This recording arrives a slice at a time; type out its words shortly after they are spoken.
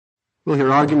We'll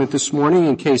hear argument this morning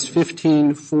in Case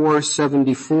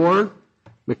 15-474,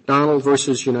 McDonald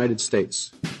versus United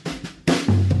States.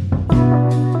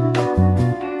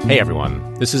 Hey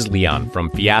everyone, this is Leon from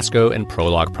Fiasco and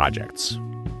Prologue Projects.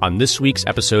 On this week's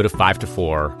episode of 5 to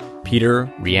 4,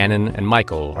 Peter, Rhiannon, and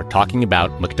Michael are talking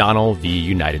about McDonald v.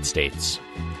 United States.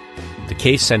 The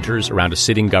case centers around a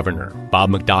sitting governor, Bob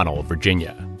McDonnell of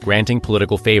Virginia, granting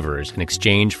political favors in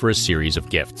exchange for a series of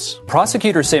gifts.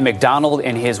 Prosecutors say McDonald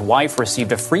and his wife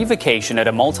received a free vacation at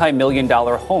a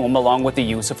multi-million-dollar home along with the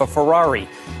use of a Ferrari.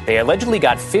 They allegedly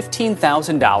got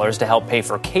 $15,000 to help pay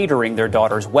for catering their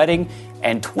daughter's wedding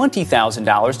and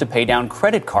 $20,000 to pay down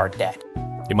credit card debt.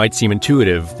 It might seem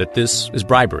intuitive that this is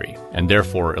bribery and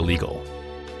therefore illegal.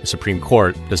 The Supreme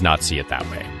Court does not see it that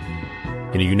way.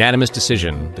 In a unanimous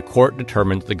decision, the court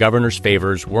determined the governor's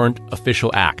favors weren't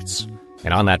official acts,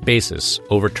 and on that basis,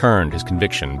 overturned his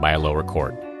conviction by a lower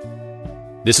court.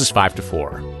 This is 5 to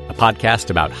 4, a podcast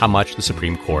about how much the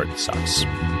Supreme Court sucks.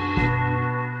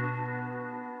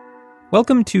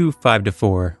 Welcome to 5 to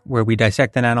 4, where we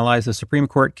dissect and analyze the Supreme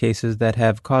Court cases that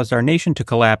have caused our nation to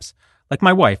collapse, like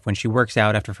my wife when she works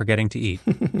out after forgetting to eat.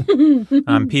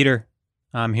 I'm Peter.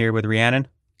 I'm here with Rhiannon.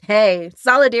 Hey,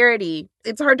 solidarity.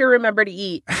 It's hard to remember to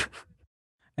eat.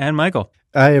 And Michael.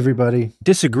 Hi, everybody.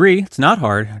 Disagree. It's not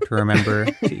hard to remember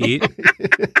to eat.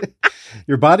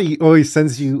 Your body always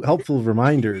sends you helpful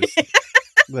reminders,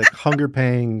 like hunger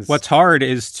pangs. What's hard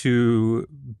is to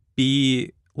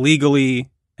be legally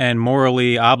and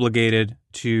morally obligated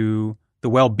to the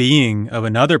well-being of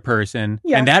another person.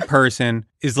 Yeah. And that person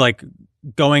is like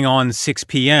going on 6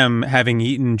 p.m. having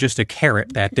eaten just a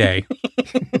carrot that day.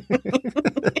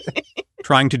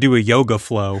 Trying to do a yoga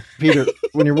flow. Peter,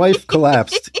 when your wife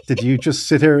collapsed, did you just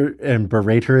sit her and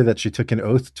berate her that she took an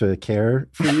oath to care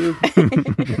for you?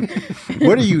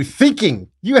 What are you thinking?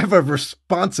 You have a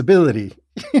responsibility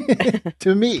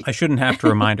to me. I shouldn't have to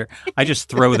remind her. I just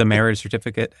throw the marriage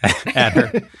certificate at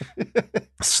her.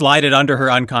 Slide it under her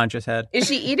unconscious head. Is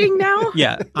she eating now?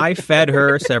 Yeah. I fed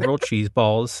her several cheese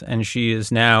balls, and she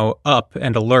is now up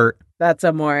and alert. That's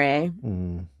amore.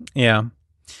 Mm. Yeah.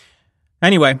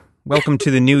 Anyway. Welcome to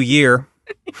the new year.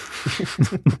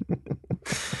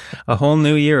 A whole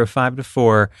new year of 5 to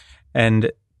 4.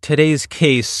 And today's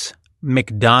case,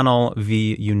 McDonald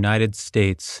v. United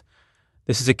States.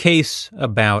 This is a case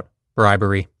about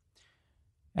bribery.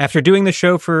 After doing the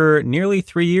show for nearly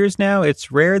 3 years now,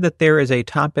 it's rare that there is a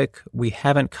topic we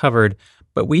haven't covered,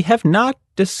 but we have not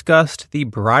discussed the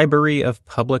bribery of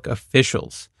public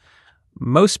officials.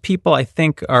 Most people, I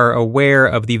think, are aware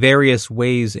of the various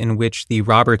ways in which the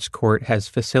Roberts Court has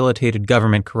facilitated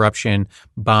government corruption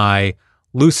by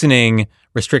loosening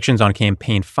restrictions on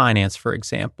campaign finance, for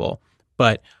example.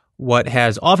 But what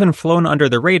has often flown under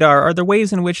the radar are the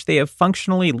ways in which they have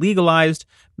functionally legalized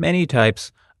many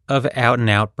types of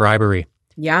out-and-out bribery.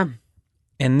 Yeah.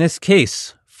 In this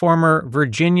case, former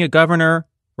Virginia Governor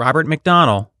Robert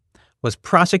McDonnell was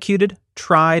prosecuted,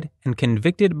 tried, and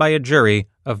convicted by a jury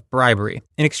of bribery.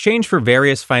 In exchange for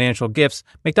various financial gifts,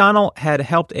 McDonnell had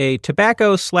helped a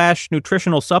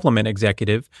tobacco/nutritional supplement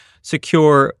executive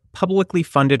secure publicly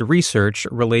funded research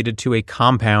related to a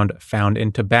compound found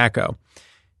in tobacco.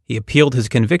 He appealed his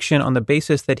conviction on the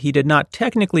basis that he did not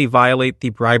technically violate the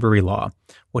bribery law.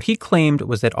 What he claimed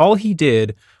was that all he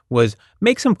did was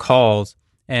make some calls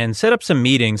and set up some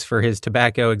meetings for his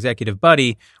tobacco executive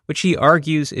buddy, which he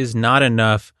argues is not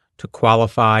enough to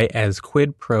qualify as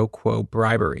quid pro quo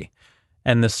bribery.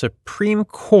 And the Supreme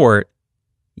Court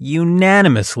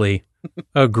unanimously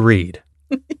agreed.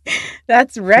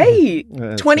 That's right.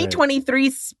 2023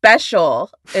 right. Special.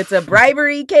 It's a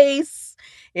bribery case.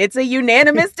 It's a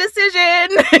unanimous decision.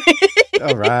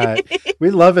 All right.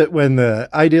 We love it when the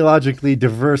ideologically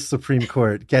diverse Supreme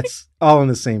Court gets all on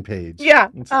the same page. Yeah.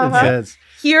 It says,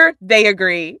 here, they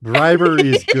agree.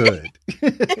 Bribery is good.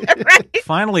 Right?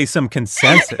 Finally, some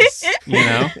consensus, you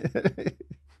know?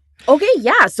 Okay,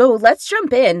 yeah, so let's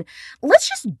jump in. Let's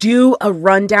just do a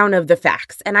rundown of the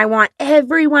facts. And I want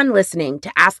everyone listening to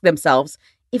ask themselves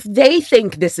if they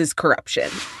think this is corruption.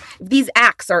 These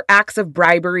acts are acts of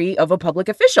bribery of a public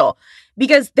official,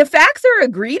 because the facts are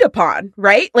agreed upon,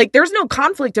 right? Like, there's no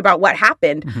conflict about what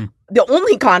happened. Mm-hmm. The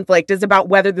only conflict is about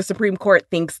whether the Supreme Court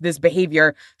thinks this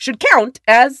behavior should count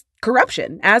as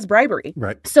corruption, as bribery.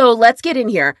 Right. So let's get in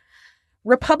here.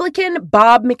 Republican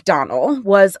Bob McDonnell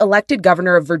was elected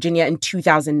governor of Virginia in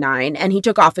 2009, and he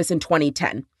took office in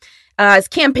 2010. His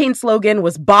campaign slogan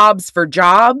was Bob's for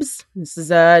Jobs. This is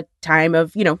a time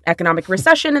of, economic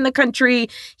recession in the country.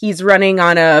 He's running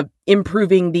on a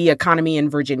improving the economy in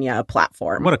Virginia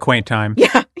platform. What a quaint time.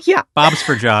 Yeah. Bob's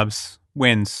for Jobs.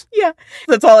 wins. Yeah,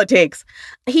 that's all it takes.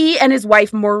 He and his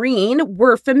wife, Maureen,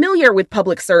 were familiar with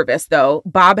public service, though.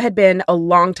 Bob had been a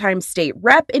longtime state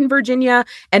rep in Virginia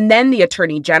and then the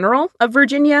Attorney General of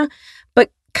Virginia.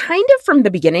 But kind of from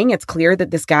the beginning, it's clear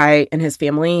that this guy and his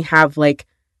family have,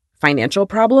 financial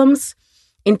problems.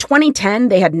 In 2010,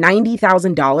 they had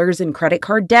 $90,000 in credit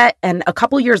card debt. And a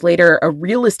couple years later, a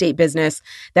real estate business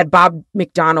that Bob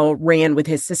McDonnell ran with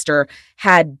his sister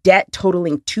had debt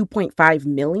totaling $2.5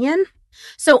 million.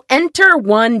 So enter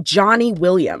one Johnny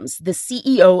Williams, the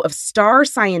CEO of Star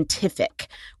Scientific,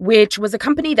 which was a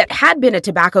company that had been a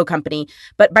tobacco company,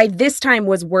 but by this time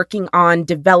was working on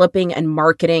developing and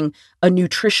marketing a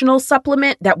nutritional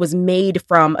supplement that was made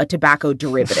from a tobacco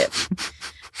derivative.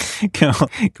 Can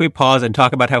we pause and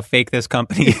talk about how fake this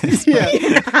company is?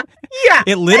 Yeah.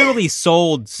 It literally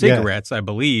sold cigarettes, I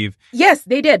believe. Yes,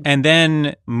 they did. And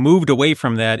then moved away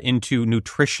from that into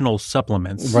nutritional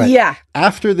supplements. Right. Yeah.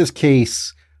 After this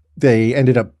case, they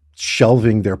ended up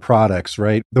shelving their products,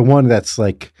 right? The one that's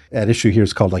at issue here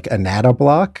is called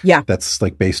Anatablock. Yeah. That's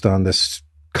based on this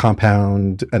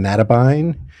compound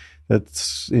anatabine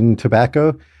that's in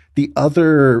tobacco. The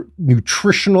other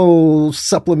nutritional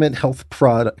supplement health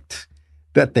product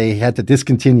that they had to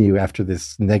discontinue after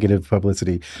this negative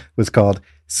publicity was called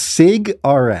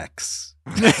CigRx.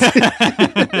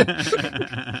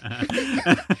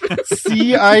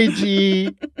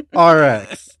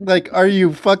 CIGRX. Are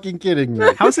you fucking kidding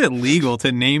me? How's it legal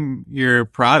to name your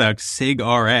product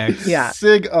CigRx? Yeah.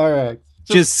 CigRx.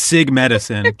 Just cig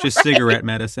medicine, just cigarette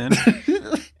medicine.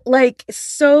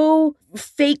 So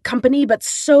fake company, but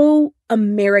so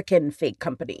American fake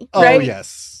company, Oh, right?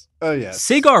 yes. Oh, yes.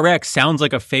 CigRx sounds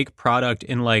like a fake product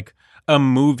in a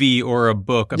movie or a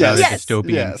book about Yes. a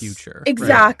dystopian Yes. future.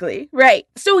 Exactly. Right.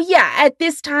 So yeah, at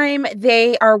this time,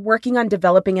 they are working on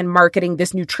developing and marketing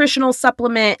this nutritional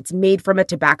supplement. It's made from a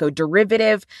tobacco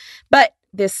derivative, but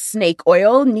this snake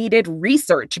oil needed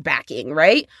research backing,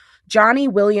 right? Johnny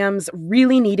Williams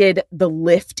really needed the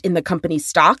lift in the company's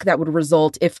stock that would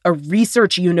result if a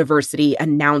research university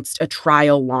announced a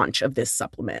trial launch of this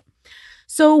supplement.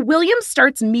 So Williams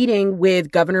starts meeting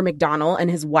with Governor McDonnell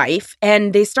and his wife,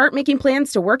 and they start making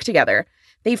plans to work together.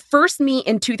 They first meet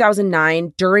in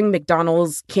 2009 during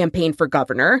McDonnell's campaign for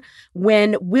governor,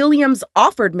 when Williams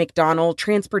offered McDonnell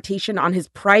transportation on his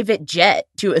private jet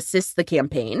to assist the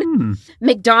campaign.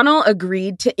 McDonnell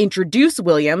agreed to introduce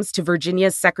Williams to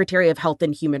Virginia's Secretary of Health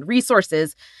and Human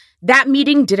Resources. That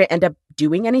meeting didn't end up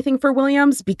doing anything for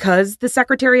Williams because the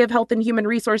Secretary of Health and Human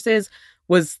Resources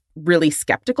was really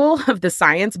skeptical of the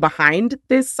science behind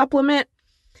this supplement.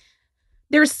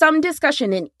 There's some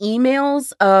discussion in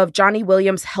emails of Johnny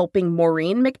Williams helping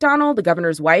Maureen McDonnell, the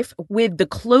governor's wife, with the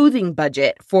clothing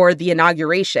budget for the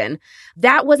inauguration.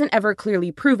 That wasn't ever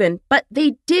clearly proven, but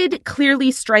they did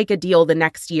clearly strike a deal the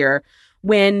next year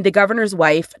when the governor's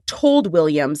wife told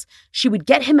Williams she would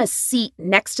get him a seat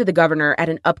next to the governor at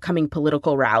an upcoming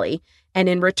political rally. And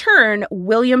in return,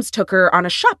 Williams took her on a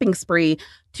shopping spree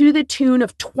to the tune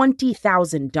of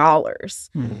 $20,000.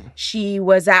 She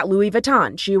was at Louis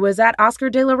Vuitton. She was at Oscar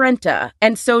de la Renta.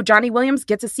 And so Johnny Williams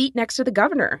gets a seat next to the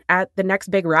governor at the next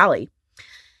big rally.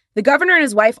 The governor and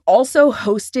his wife also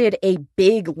hosted a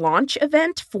big launch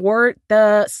event for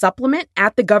the supplement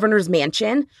at the governor's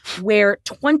mansion, where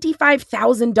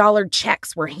 $25,000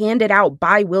 checks were handed out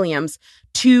by Williams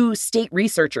to state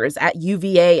researchers at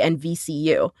UVA and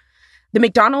VCU. The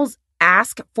McDonnells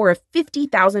asked for a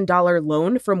 $50,000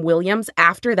 loan from Williams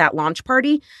after that launch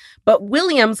party, but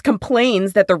Williams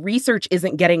complains that the research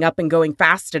isn't getting up and going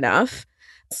fast enough.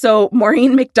 So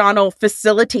Maureen McDonnell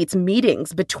facilitates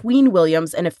meetings between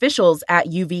Williams and officials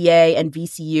at UVA and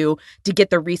VCU to get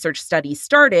the research study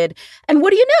started. And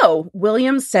what do you know?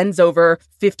 Williams sends over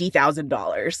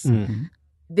 $50,000.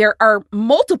 There are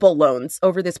multiple loans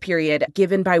over this period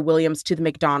given by Williams to the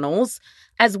McDonnells,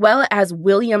 as well as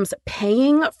Williams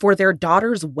paying for their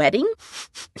daughter's wedding,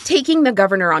 taking the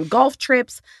governor on golf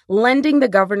trips, lending the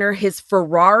governor his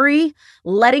Ferrari,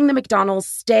 letting the McDonnells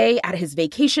stay at his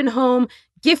vacation home,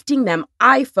 gifting them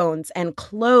iPhones and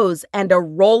clothes and a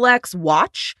Rolex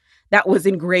watch that was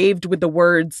engraved with the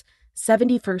words,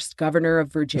 71st Governor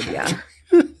of Virginia.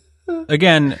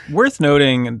 Again, worth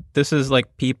noting, this is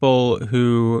like people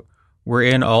who were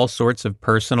in all sorts of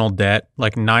personal debt,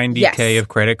 like $90K of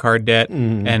credit card debt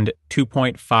and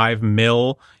 $2.5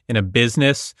 million in a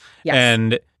business. Yes.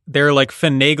 And they're like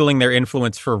finagling their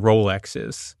influence for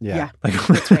Rolexes. Yeah, Like,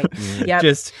 that's right. Yep.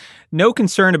 Just no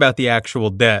concern about the actual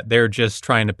debt. They're just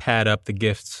trying to pad up the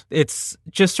gifts. It's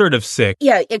just sort of sick.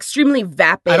 Yeah, extremely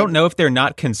vapid. I don't know if they're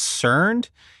not concerned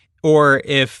or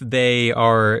if they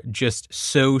are just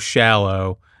so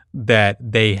shallow that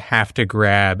they have to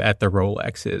grab at the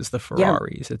Rolexes, the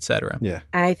Ferraris, etc. Yeah.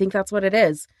 I think that's what it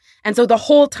is. And so the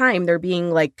whole time they're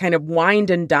being like kind of wined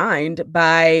and dined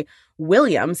by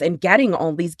Williams and getting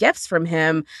all these gifts from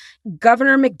him.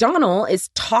 Governor McDonnell is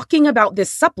talking about this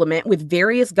supplement with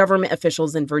various government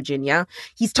officials in Virginia.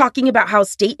 He's talking about how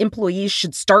state employees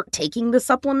should start taking the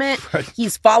supplement. Right.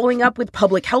 He's following up with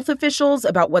public health officials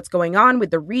about what's going on with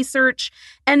the research.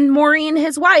 And Maureen,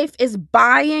 his wife, is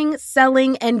buying,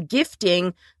 selling, and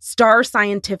gifting Star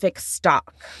Scientific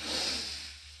stock.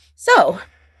 So,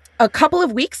 a couple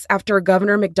of weeks after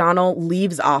Governor McDonnell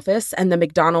leaves office and the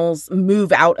McDonnells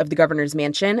move out of the governor's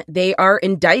mansion, they are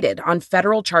indicted on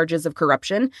federal charges of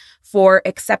corruption for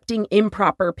accepting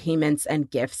improper payments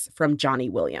and gifts from Johnny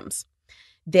Williams.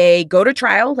 They go to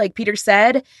trial, like Peter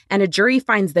said, and a jury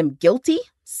finds them guilty,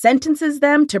 sentences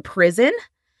them to prison,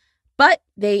 but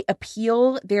they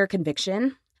appeal their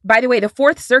conviction. By the way, the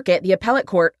Fourth Circuit, the appellate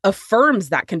court, affirms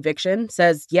that conviction,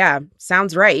 says, yeah,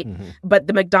 sounds right. Mm-hmm. But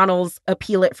the McDonnells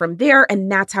appeal it from there,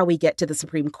 and that's how we get to the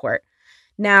Supreme Court.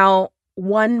 Now,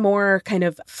 one more kind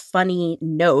of funny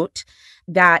note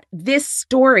that this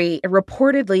story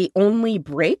reportedly only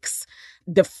breaks,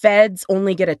 the feds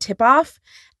only get a tip-off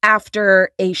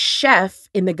after a chef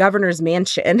in the governor's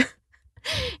mansion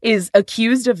is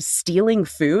accused of stealing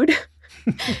food.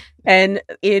 And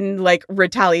in like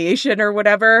retaliation or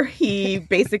whatever, he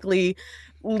basically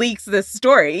leaks this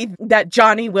story that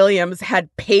Johnny Williams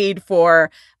had paid for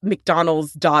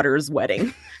McDonnell's daughter's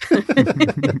wedding.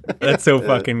 That's so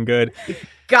fucking good.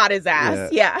 Got his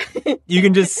ass. Yeah. You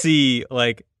can just see,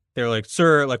 like, they're like,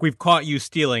 sir, like, we've caught you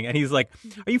stealing. And he's like,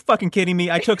 are you fucking kidding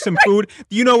me? I took some food.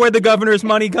 Do you know where the governor's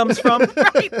money comes from?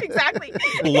 Right, exactly.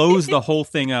 Blows the whole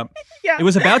thing up. Yeah. It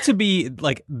was about to be,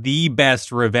 like, the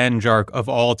best revenge arc of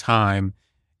all time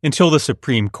until the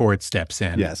Supreme Court steps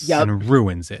in Yes. Yep. and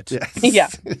ruins it. Yes. Yeah.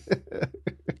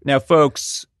 Now,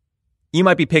 folks, you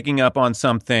might be picking up on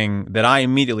something that I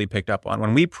immediately picked up on.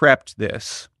 When we prepped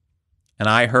this and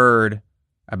I heard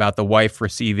about the wife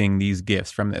receiving these gifts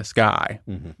from this guy,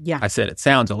 Yeah. I said, it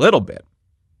sounds a little bit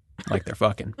like they're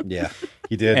fucking. Yeah,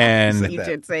 he did. And- say You that.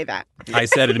 did say that. I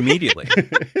said it immediately.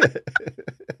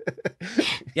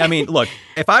 Yeah, I mean, look,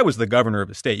 if I was the governor of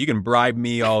the state, you can bribe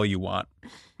me all you want.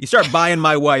 You start buying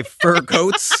my wife fur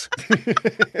coats.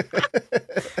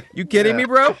 You kidding me,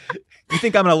 bro? You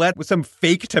think I'm going to let some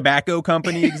fake tobacco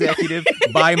company executive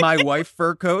buy my wife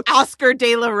fur coats? Oscar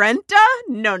de la Renta?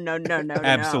 No.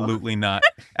 Absolutely not.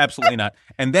 Absolutely not.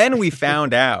 And then we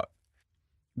found out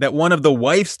that one of the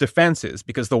wife's defenses,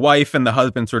 because the wife and the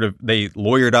husband they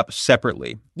lawyered up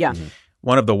separately. Yeah.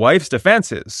 One of the wife's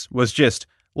defenses was just,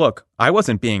 look, I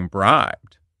wasn't being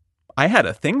bribed. I had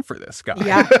a thing for this guy.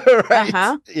 Yeah. Right.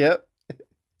 Uh-huh. Yep.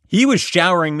 He was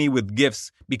showering me with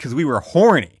gifts because we were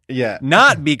horny, Yeah.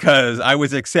 not because I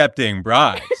was accepting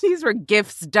bribes. These were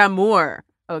gifts d'amour.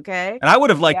 Okay. And I would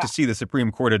have liked Yeah. to see the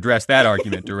Supreme Court address that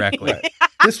argument directly. Right.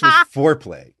 This was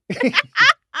foreplay.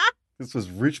 This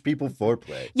was rich people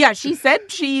foreplay. Yeah, she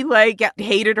said she like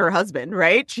hated her husband,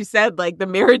 right? She said like the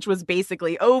marriage was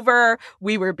basically over.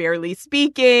 We were barely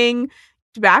speaking.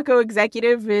 Tobacco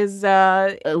executive is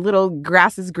a little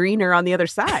grass is greener on the other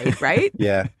side, right?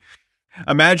 Yeah.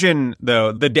 Imagine,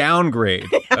 though, the downgrade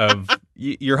of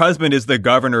your husband is the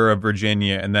governor of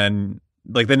Virginia, and then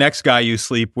like the next guy you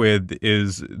sleep with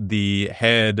is the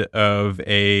head of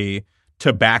a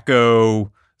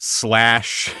tobacco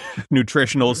 /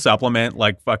 nutritional supplement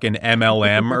like fucking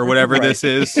MLM or whatever Right. this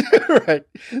is. Right.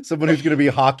 Someone who's going to be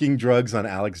hawking drugs on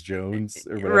Alex Jones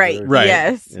or whatever. Right. Right.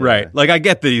 Yes. Yeah. Right. Like I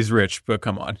get that he's rich, but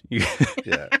come on.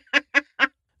 Yeah.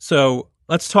 So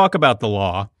let's talk about the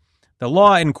law. The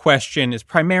law in question is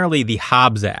primarily the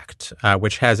Hobbs Act,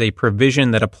 which has a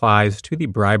provision that applies to the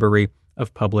bribery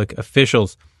of public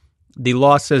officials. The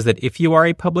law says that if you are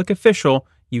a public official,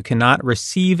 you cannot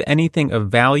receive anything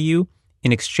of value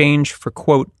in exchange for,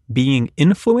 quote, being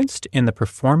influenced in the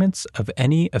performance of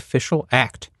any official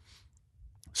act.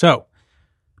 So,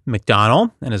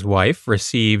 McDonnell and his wife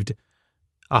received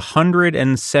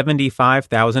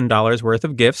 $175,000 worth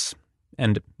of gifts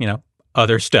and,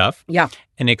 other stuff. Yeah.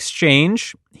 In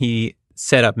exchange, he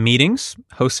set up meetings,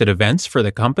 hosted events for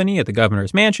the company at the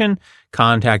governor's mansion,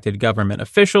 contacted government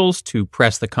officials to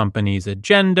press the company's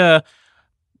agenda,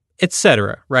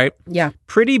 etc., right? Yeah.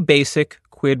 Pretty basic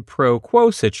quid pro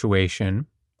quo situation,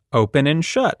 open and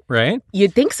shut, right?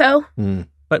 You'd think so.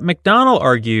 But McDonnell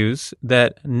argues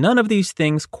that none of these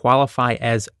things qualify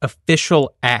as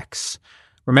official acts.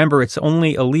 Remember, it's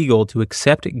only illegal to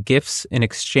accept gifts in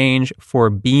exchange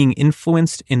for being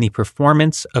influenced in the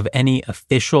performance of any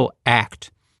official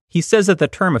act. He says that the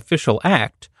term official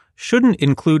act shouldn't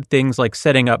include things like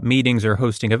setting up meetings or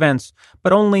hosting events,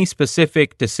 but only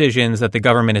specific decisions that the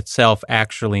government itself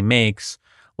actually makes,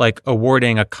 like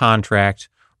awarding a contract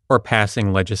or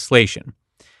passing legislation.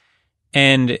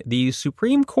 And the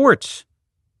Supreme Court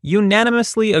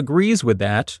unanimously agrees with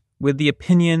that, with the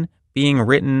opinion being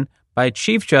written by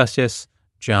Chief Justice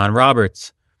John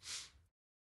Roberts.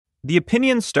 The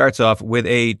opinion starts off with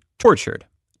a tortured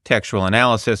textual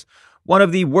analysis, one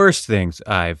of the worst things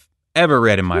I've ever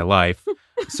read in my life.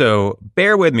 So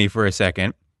bear with me for a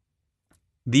second.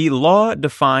 The law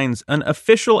defines an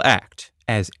official act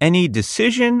as any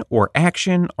decision or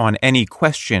action on any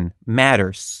question,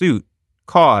 matter, suit,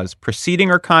 cause, proceeding,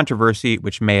 or controversy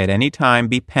which may at any time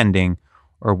be pending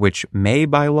or which may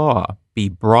by law be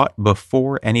brought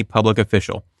before any public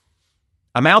official.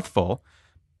 A mouthful,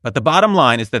 but the bottom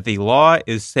line is that the law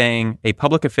is saying a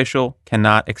public official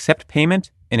cannot accept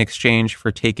payment in exchange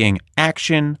for taking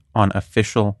action on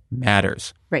official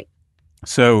matters. Right.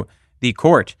 So the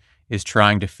court is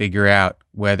trying to figure out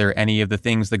whether any of the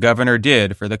things the governor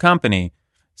did for the company,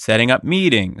 setting up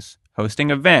meetings, hosting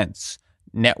events,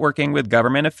 networking with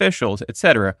government officials,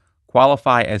 etc.,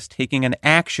 qualify as taking an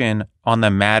action on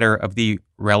the matter of the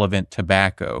relevant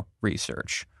tobacco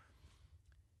research.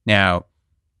 Now,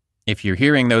 if you're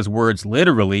hearing those words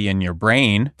literally in your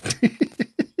brain,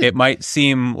 it might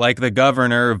seem like the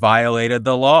governor violated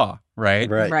the law, right?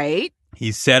 Right.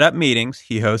 He set up meetings,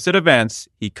 he hosted events,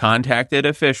 he contacted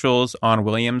officials on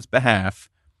Williams' behalf.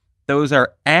 Those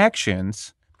are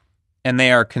actions, and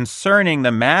they are concerning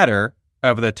the matter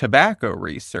of the tobacco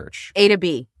research. A to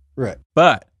B. Right.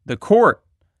 But the court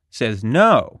says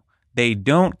no, they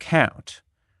don't count.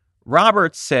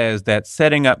 Roberts says that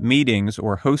setting up meetings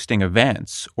or hosting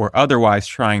events or otherwise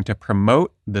trying to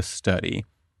promote the study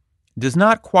does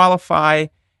not qualify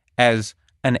as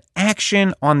an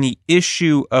action on the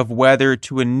issue of whether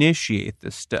to initiate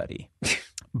the study.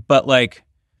 But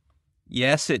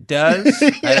yes, it does.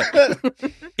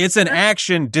 It's an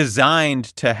action designed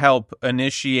to help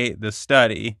initiate the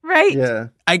study. Right. Yeah.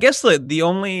 I guess the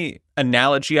only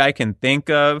analogy I can think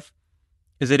of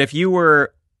is that if you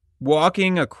were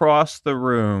walking across the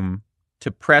room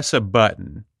to press a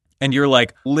button and you're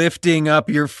lifting up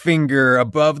your finger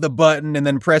above the button and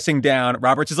then pressing down,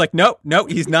 Roberts is like, no,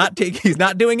 he's not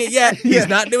doing it yet. He's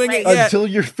not doing it yet. Until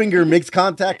your finger makes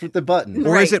contact with the button.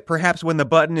 Or is it perhaps when the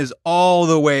button is all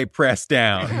the way pressed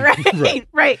down?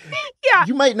 Right. Yeah.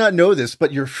 You might not know this,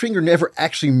 but your finger never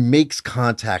actually makes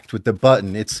contact with the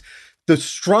button. It's the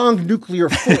strong nuclear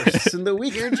force and the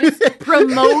weak. You're just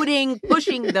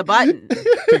pushing the button.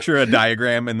 Picture a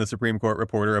diagram in the Supreme Court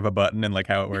Reporter of a button and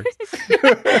how it works.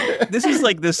 This is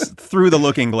this through the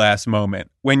looking glass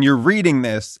moment when you're reading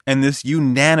this and this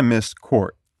unanimous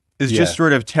court is just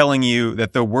sort of telling you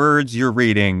that the words you're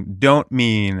reading don't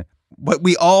mean what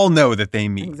we all know that they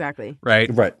mean. Exactly. Right?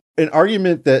 Right. An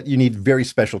argument that you need very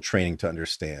special training to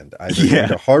understand. Either going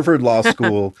to Harvard Law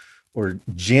School or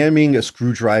jamming a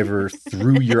screwdriver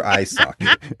through your eye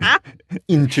socket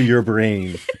into your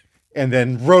brain and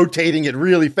then rotating it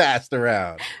really fast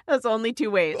around. That's only two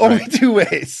ways. Only two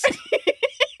ways.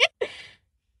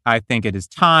 I think it is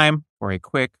time for a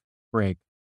quick break.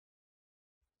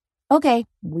 Okay,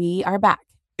 we are back.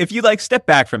 If you step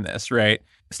back from this, right?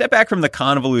 Step back from the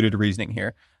convoluted reasoning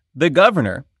here. The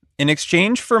governor, in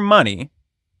exchange for money,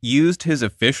 used his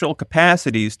official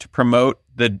capacities to promote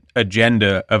the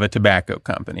agenda of a tobacco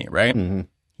company, right? Mm-hmm.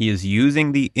 He is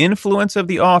using the influence of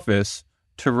the office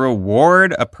to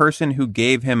reward a person who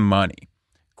gave him money.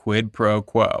 Quid pro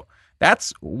quo.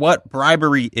 That's what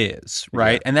bribery is,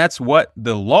 right? Yeah. And that's what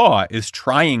the law is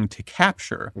trying to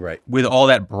capture with all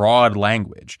that broad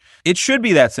language. It should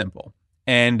be that simple.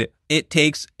 And it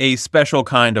takes a special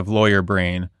kind of lawyer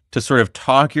brain to sort of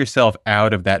talk yourself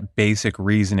out of that basic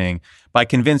reasoning by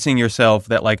convincing yourself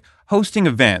that hosting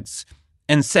events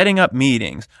and setting up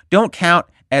meetings don't count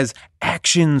as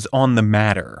actions on the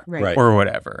matter or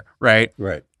whatever, right?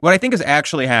 Right. What I think is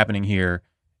actually happening here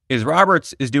is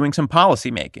Roberts is doing some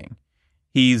policy making.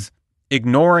 He's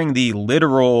ignoring the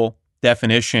literal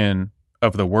definition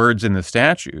of the words in the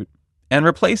statute and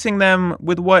replacing them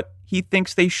with what he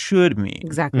thinks they should mean.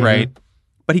 Exactly. Right?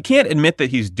 But he can't admit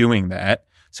that he's doing that.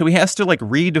 So he has to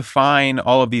redefine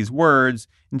all of these words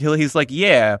until he's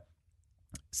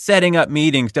setting up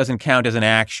meetings doesn't count as an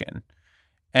action.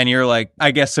 And you're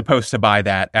I guess supposed to buy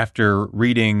that after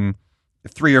reading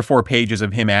 3 or 4 pages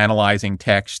of him analyzing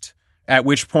text, at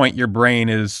which point your brain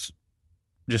is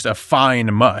just a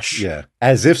fine mush. Yeah.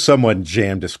 As if someone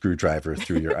jammed a screwdriver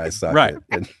through your eye socket.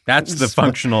 Right. That's the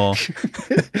functional.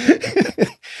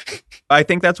 I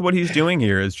think that's what he's doing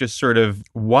here, is just sort of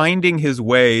winding his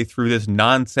way through this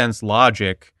nonsense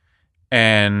logic.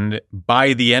 And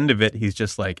by the end of it, he's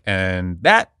just like, and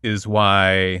that is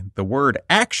why the word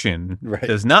action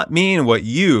does not mean what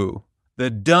you, the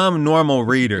dumb normal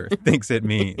reader, thinks it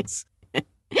means.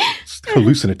 It's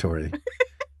hallucinatory.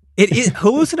 It is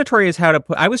hallucinatory is how to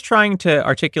put. I was trying to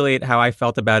articulate how I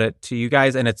felt about it to you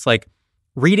guys, and it's like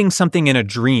reading something in a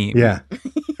dream. Yeah.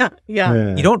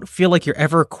 Yeah. You don't feel like you're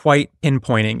ever quite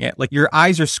pinpointing it. Like your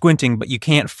eyes are squinting, but you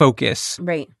can't focus.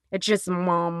 Right. It's just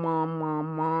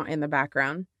ma in the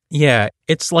background. Yeah.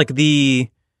 It's like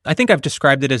I think I've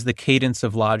described it as the cadence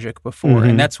of logic before. Mm-hmm.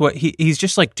 And that's what he's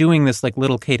just like doing this like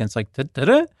little cadence, like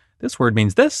da-da-da, this word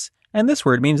means this, and this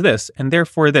word means this, and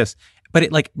therefore this. But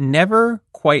it like never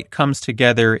quite comes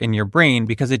together in your brain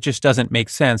because it just doesn't make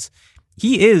sense.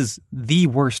 He is the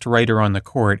worst writer on the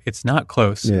court. It's not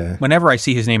close. Yeah. Whenever I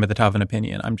see his name at the top of an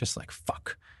opinion, I'm just like,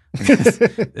 fuck.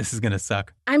 This is going to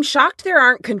suck. I'm shocked there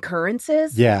aren't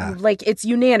concurrences. Yeah. Like, it's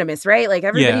unanimous, right? Like,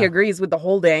 everybody Yeah. agrees with the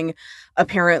holding,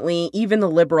 apparently, even the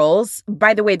liberals.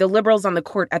 By the way, the liberals on the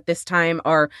court at this time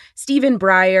are Stephen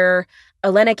Breyer,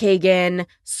 Elena Kagan,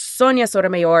 Sonia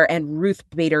Sotomayor, and Ruth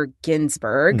Bader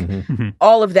Ginsburg. Mm-hmm.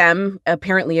 All of them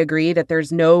apparently agree that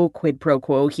there's no quid pro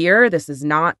quo here. This is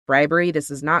not bribery. This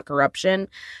is not corruption.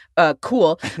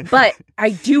 Cool. But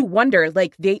I do wonder,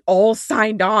 like, they all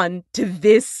signed on to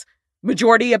this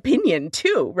majority opinion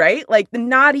too, right? Like,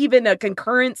 not even a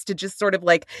concurrence to just sort of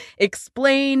like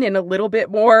explain in a little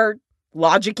bit more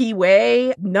logic-y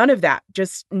way. None of that.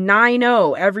 Just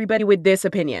 9-0, everybody with this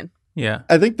opinion. Yeah.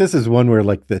 I think this is one where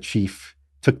like the chief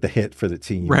took the hit for the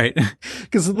team. Right.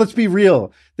 Because let's be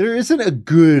real, there isn't a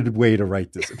good way to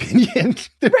write this opinion.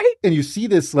 Right. And you see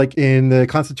this like in the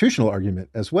constitutional argument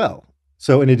as well.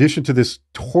 So in addition to this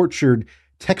tortured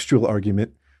textual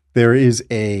argument, there is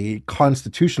a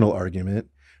constitutional argument.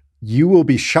 You will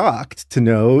be shocked to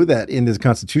know that in this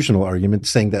constitutional argument,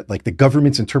 saying that like the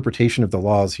government's interpretation of the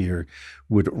laws here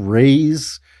would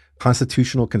raise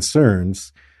constitutional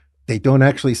concerns. They don't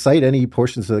actually cite any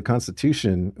portions of the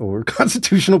Constitution or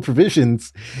constitutional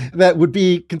provisions that would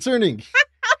be concerning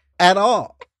at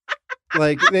all.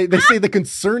 Like they say the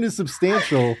concern is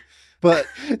substantial, but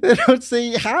they don't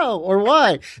say how or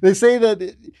why. They say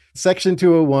that Section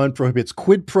 201 prohibits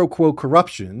quid pro quo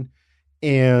corruption.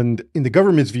 And in the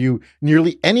government's view,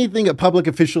 nearly anything a public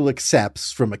official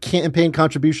accepts, from a campaign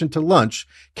contribution to lunch,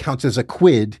 counts as a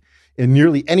quid. And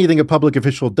nearly anything a public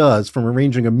official does, from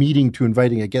arranging a meeting to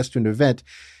inviting a guest to an event,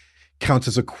 counts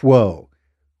as a quo,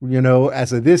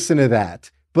 as a this and a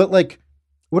that. But like,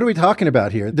 what are we talking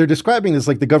about here? They're describing this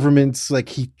like the government's like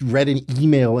he read an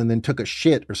email and then took a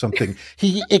shit or something.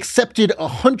 He accepted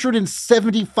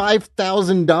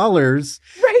 $175,000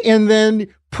 and then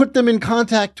put them in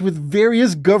contact with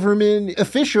various government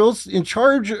officials in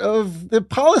charge of the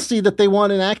policy that they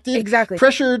want enacted. Exactly.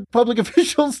 Pressured public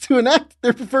officials to enact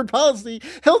their preferred policy,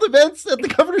 held events at the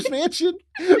governor's mansion.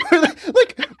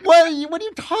 Like, what are you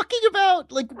talking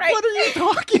about? Like, what are you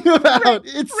talking about?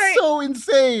 It's so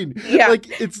insane. Yeah. Like,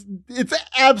 it's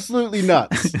absolutely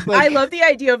nuts. Like, I love the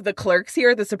idea of the clerks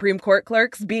here, the Supreme Court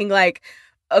clerks, being like,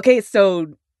 okay,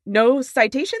 so no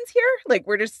citations here? Like,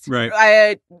 we're just,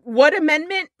 what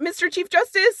amendment, Mr. Chief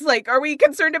Justice? Like, are we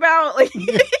concerned about? Like,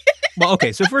 Well,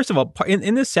 okay. So first of all,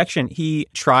 in this section, he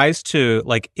tries to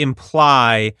like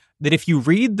imply that if you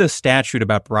read the statute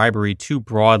about bribery too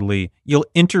broadly, you'll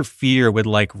interfere with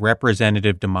like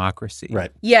representative democracy.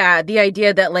 Right. Yeah, the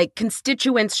idea that like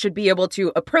constituents should be able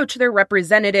to approach their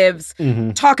representatives,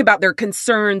 talk about their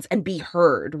concerns, and be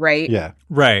heard, right? Yeah.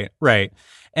 Right.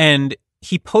 And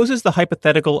he poses the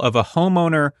hypothetical of a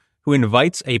homeowner who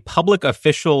invites a public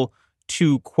official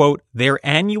to, quote, their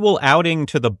annual outing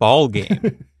to the ball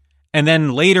game, and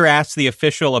then later asks the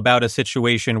official about a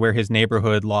situation where his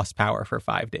neighborhood lost power for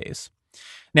 5 days.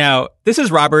 Now, this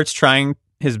is Roberts trying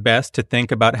his best to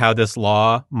think about how this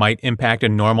law might impact a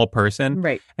normal person.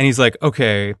 Right. And he's like,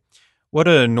 okay, what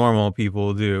do normal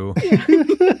people do?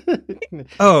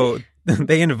 Oh,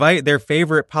 they invite their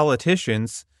favorite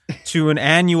politicians to an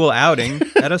annual outing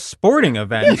at a sporting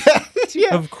event.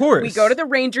 Yeah. Of course. We go to the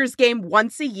Rangers game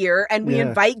once a year and we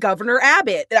invite Governor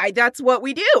Abbott. That's what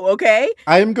we do, okay?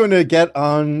 I'm going to get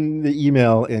on the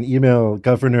email and email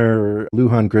Governor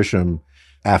Lujan Grisham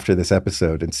after this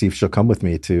episode and see if she'll come with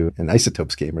me to an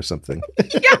Isotopes game or something.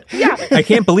 Yeah. I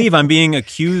can't believe I'm being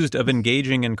accused of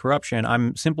engaging in corruption.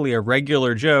 I'm simply a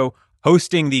regular Joe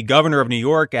hosting the governor of New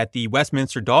York at the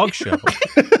Westminster Dog Show.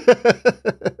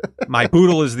 My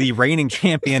poodle is the reigning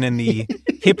champion in the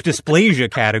hip dysplasia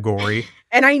category.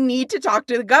 and I need to talk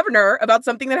to the governor about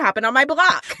something that happened on my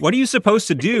block. What are you supposed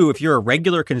to do if you're a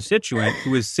regular constituent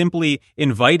who is simply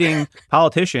inviting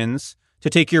politicians to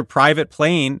take your private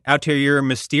plane out to your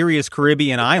mysterious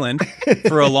Caribbean island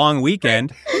for a long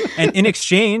weekend? And in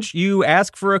exchange, you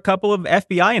ask for a couple of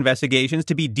FBI investigations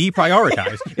to be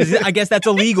deprioritized. I guess that's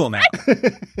illegal now.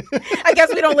 I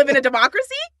guess we don't live in a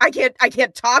democracy? I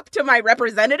can't talk to my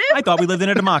representative? I thought we lived in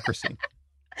a democracy.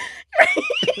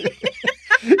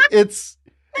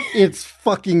 It's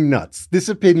fucking nuts. This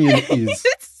opinion is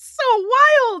it's so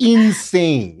wild.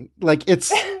 insane. Like,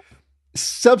 it's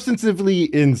substantively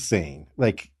insane.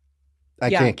 Like, I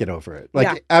can't get over it.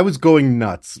 Like, I was going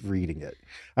nuts reading it.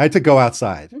 I had to go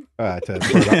outside I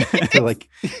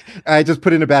just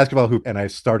put in a basketball hoop and I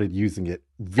started using it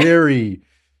very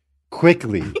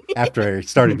quickly after I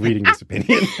started reading this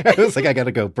opinion. I was like, I got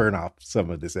to go burn off some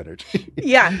of this energy.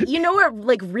 Yeah. You know what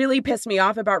like really pissed me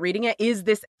off about reading it is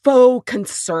this faux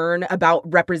concern about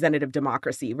representative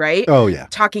democracy, right? Oh, yeah.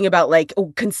 Talking about like,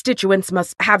 constituents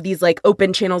must have these like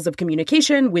open channels of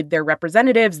communication with their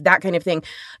representatives, that kind of thing.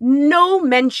 No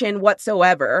mention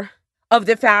whatsoever of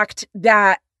the fact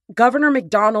that Governor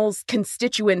McDonnell's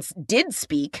constituents did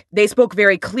speak. They spoke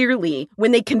very clearly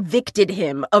when they convicted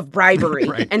him of bribery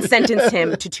and sentenced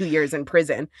him to 2 years in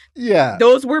prison. Yeah.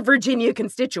 Those were Virginia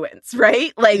constituents,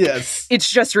 right? Like, It's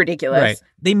just ridiculous. Right.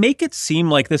 They make it seem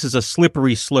like this is a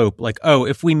slippery slope. Like, oh,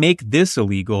 if we make this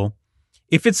illegal,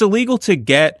 if it's illegal to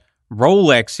get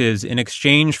Rolexes in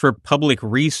exchange for public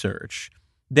research,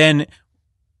 then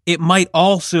it might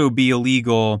also be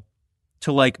illegal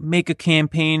to like make a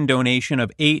campaign donation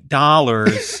of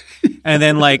 $8 and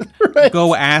then like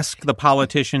go ask the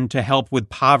politician to help with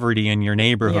poverty in your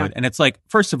neighborhood. Yeah. And it's like,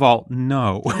 first of all,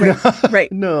 no.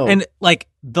 Right. No. And like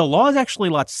the law is actually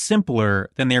a lot simpler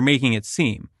than they're making it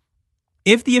seem.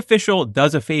 If the official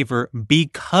does a favor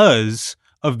because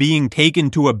of being taken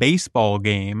to a baseball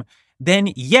game, then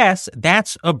yes,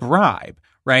 that's a bribe.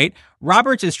 Right?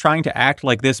 Roberts is trying to act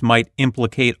like this might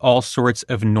implicate all sorts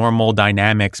of normal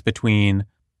dynamics between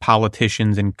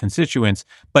politicians and constituents,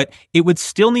 but it would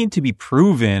still need to be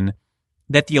proven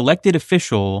that the elected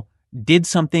official did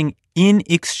something in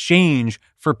exchange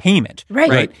for payment.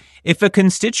 Right. If a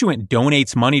constituent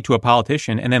donates money to a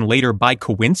politician and then later, by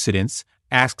coincidence,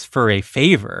 asks for a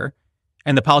favor,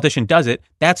 and the politician does it,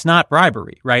 that's not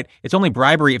bribery, right? It's only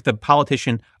bribery if the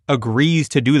politician agrees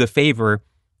to do the favor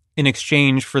in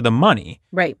exchange for the money.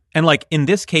 Right. And like in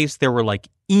this case, there were like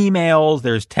emails,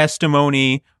 there's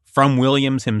testimony from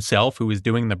Williams himself who was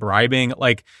doing the bribing.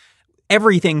 Like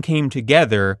everything came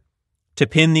together to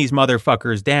pin these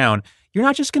motherfuckers down. You're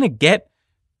not just going to get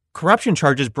corruption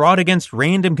charges brought against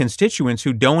random constituents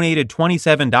who donated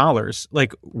 $27.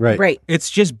 Like, Right. It's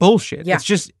just bullshit. Yeah. It's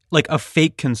just like a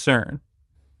fake concern.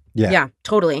 Yeah,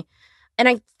 totally. And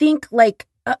I think like,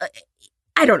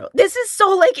 I don't know. This is so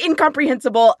like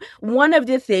incomprehensible. One of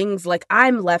the things like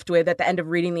I'm left with at the end of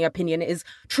reading the opinion is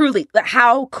truly,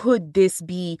 how could this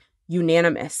be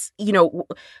unanimous? You know,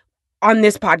 on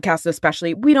this podcast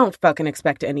especially, we don't fucking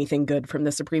expect anything good from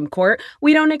the Supreme Court.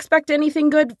 We don't expect anything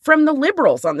good from the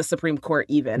liberals on the Supreme Court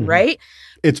even, right?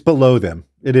 It's below them.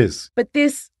 It is. But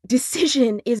this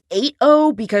decision is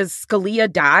 8-0 because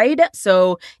Scalia died.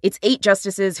 So it's 8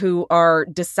 justices who are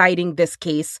deciding this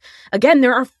case. Again,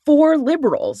 there are 4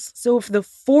 liberals. So if the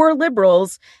 4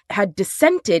 liberals had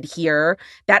dissented here,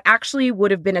 that actually would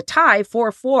have been a tie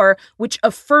 4-4, which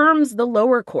affirms the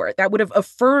lower court. That would have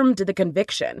affirmed the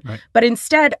conviction. Right. But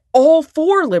instead, all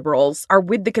 4 liberals are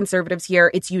with the conservatives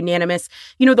here. It's unanimous.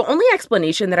 You know, the only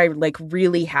explanation that I like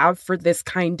really have for this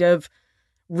kind of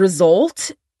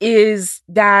result is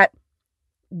that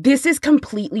this is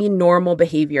completely normal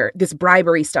behavior. This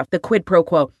bribery stuff, the quid pro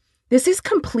quo, this is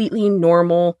completely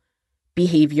normal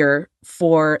behavior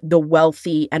for the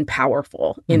wealthy and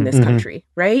powerful in this country,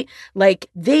 right? Like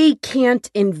they can't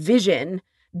envision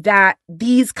that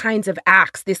these kinds of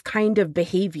acts, this kind of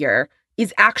behavior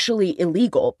is actually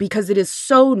illegal because it is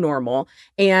so normal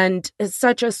and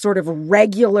such a sort of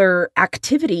regular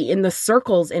activity in the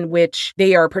circles in which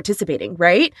they are participating,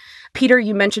 right? Peter,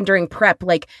 you mentioned during prep,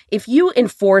 like if you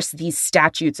enforce these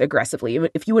statutes aggressively,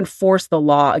 if you enforce the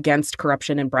law against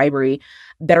corruption and bribery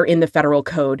that are in the federal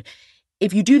code,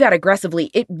 if you do that aggressively,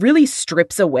 it really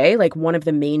strips away like one of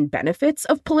the main benefits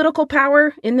of political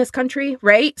power in this country,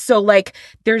 right? So like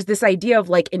there's this idea of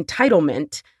like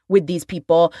entitlement, with these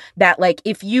people that, like,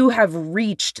 if you have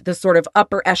reached the sort of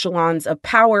upper echelons of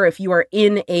power, if you are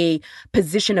in a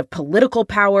position of political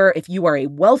power, if you are a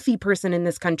wealthy person in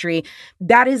this country,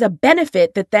 that is a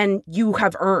benefit that then you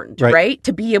have earned, right?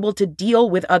 To be able to deal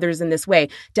with others in this way,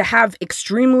 to have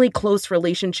extremely close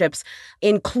relationships,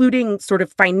 including sort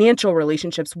of financial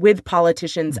relationships with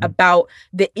politicians about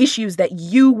the issues that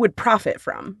you would profit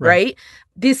from, right?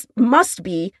 This must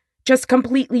be just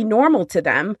completely normal to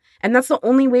them. And that's the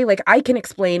only way, like, I can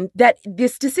explain that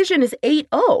this decision is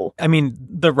 8-0. I mean,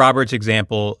 the Roberts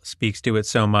example speaks to it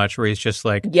so much, where he's just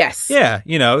like, yes, yeah,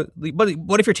 you know, but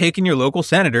what if you're taking your local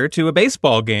senator to a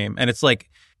baseball game? And it's like,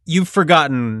 you've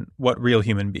forgotten what real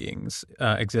human beings'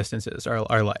 existences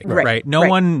are like, right? No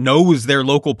one knows their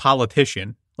local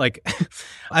politician. Like,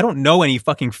 I don't know any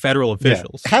fucking federal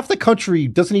officials. Half the country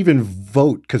doesn't even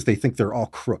vote because they think they're all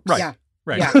crooks. Right. Yeah.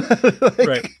 Right.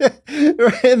 Yeah.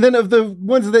 Right. And then of the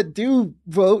ones that do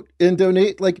vote and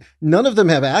donate, like, none of them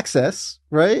have access,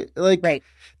 right? Like,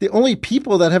 the only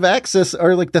people that have access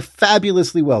are, like, the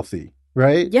fabulously wealthy,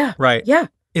 right? Yeah. Right. Yeah.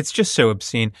 It's just so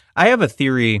obscene. I have a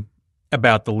theory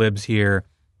about the libs here,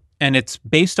 and it's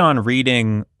based on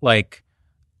reading, like,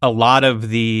 a lot of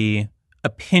the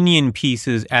opinion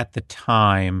pieces at the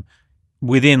time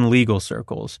within legal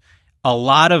circles. A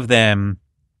lot of them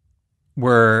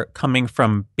were coming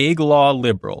from big law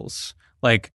liberals,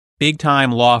 like big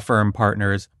time law firm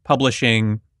partners,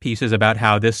 publishing pieces about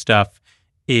how this stuff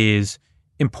is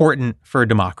important for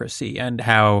democracy and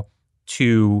how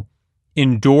to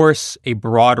endorse a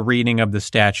broad reading of the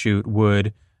statute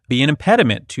would be an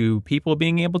impediment to people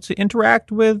being able to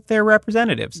interact with their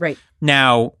representatives. Right.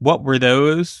 Now, what were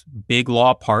those big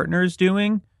law partners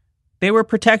doing? They were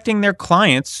protecting their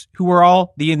clients, who were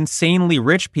all the insanely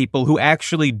rich people who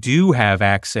actually do have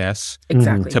access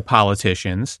Exactly. to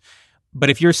politicians.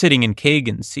 But if you're sitting in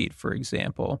Kagan's seat, for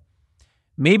example,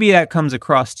 maybe that comes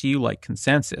across to you like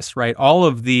consensus, right? All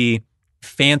of the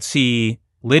fancy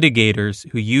litigators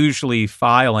who usually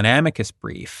file an amicus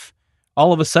brief,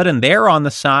 all of a sudden they're on the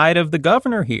side of the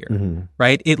governor here,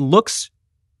 right? It looks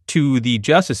to the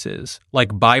justices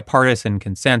like bipartisan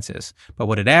consensus, but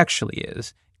what it actually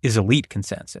is elite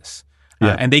consensus.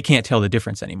 And they can't tell the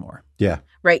difference anymore. Yeah.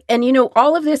 Right. And, you know,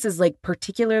 all of this is, like,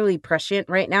 particularly prescient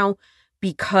right now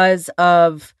because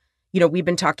of, you know, we've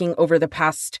been talking over the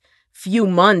past few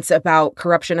months about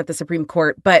corruption at the Supreme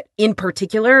Court, but in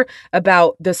particular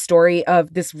about the story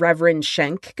of this Reverend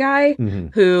Schenck guy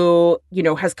who, you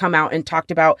know, has come out and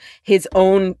talked about his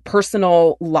own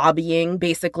personal lobbying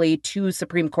basically to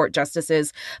Supreme Court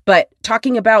justices, but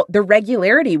talking about the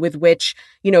regularity with which,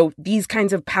 you know, these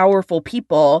kinds of powerful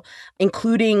people,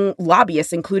 including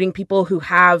lobbyists, including people who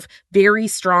have very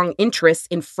strong interests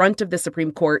in front of the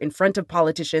Supreme Court, in front of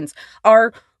politicians,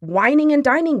 are wining and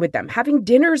dining with them, having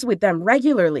dinners with them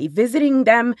regularly, visiting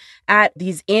them at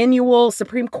these annual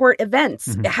Supreme Court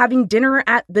events, having dinner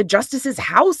at the justices'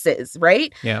 houses,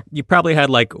 right? Yeah. You probably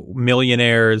had, like,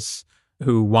 millionaires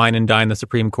who wine and dine the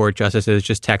Supreme Court justices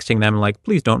just texting them like,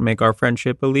 please don't make our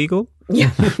friendship illegal. Yeah.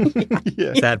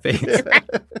 That phase.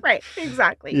 Right.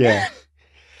 Exactly. Yeah.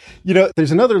 You know,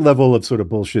 there's another level of sort of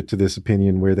bullshit to this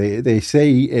opinion where they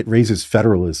say it raises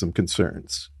federalism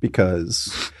concerns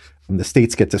because the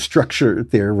states get to structure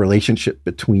their relationship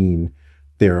between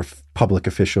their public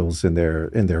officials and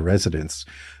their residents.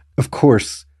 Of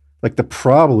course, like, the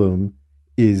problem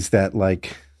is that,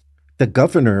 like, the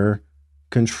governor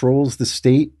controls the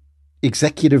state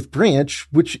executive branch,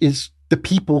 which is the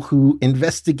people who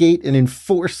investigate and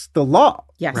enforce the law.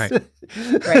 Yes.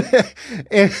 Right.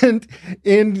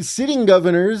 And sitting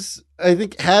governors, I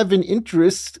think, have an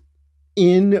interest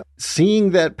in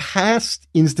seeing that past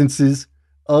instances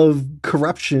of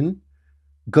corruption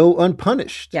go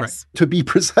unpunished. Yes. To be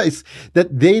precise,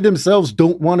 that they themselves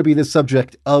don't want to be the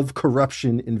subject of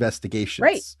corruption investigations.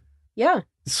 Right. Yeah.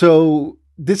 So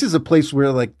this is a place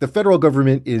where, like, the federal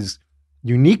government is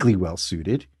uniquely well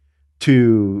suited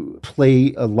to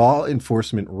play a law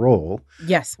enforcement role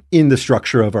Yes. in the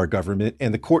structure of our government.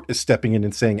 And the court is stepping in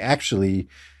and saying, actually,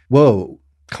 whoa,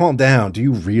 calm down. Do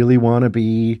you really want to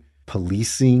be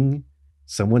policing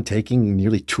someone taking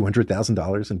nearly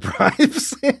 $200,000 in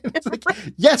bribes? It's like,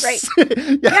 yes. Right.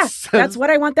 Yes. Yeah, that's what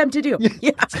I want them to do.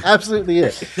 Yeah. That's absolutely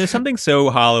it. There's something so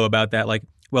hollow about that. Like,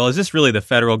 well, is this really the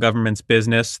federal government's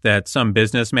business that some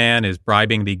businessman is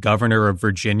bribing the governor of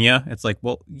Virginia? It's like,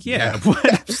 well, yeah.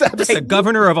 The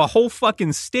governor of a whole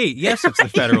fucking state. Yes, it's the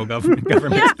federal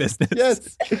government's business.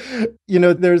 Yes. You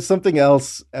know, there's something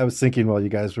else I was thinking while you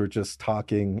guys were just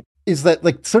talking, is that,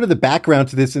 like, sort of the background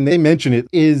to this, and they mention it,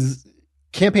 is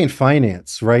campaign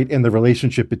finance, right? And the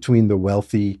relationship between the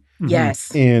wealthy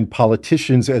Yes. and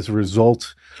politicians as a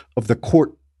result of the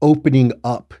court opening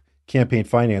up campaign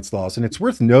finance laws. And it's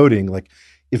worth noting, like,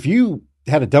 if you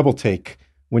had a double take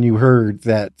when you heard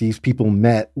that these people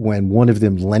met when one of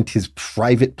them lent his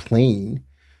private plane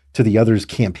to the other's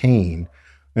campaign,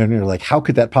 and you're like, how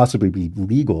could that possibly be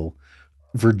legal?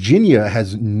 Virginia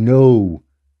has no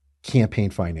campaign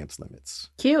finance limits.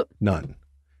 Cute. None.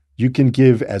 You can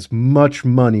give as much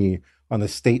money on the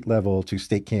state level to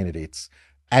state candidates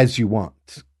as you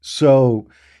want. So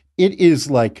it is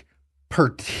like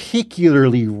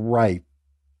particularly ripe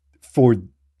for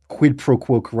quid pro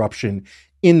quo corruption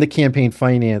in the campaign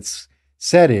finance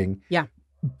setting. Yeah.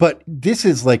 But this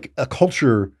is like a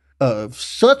culture of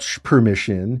such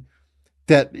permission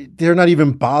that they're not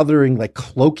even bothering like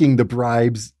cloaking the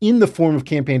bribes in the form of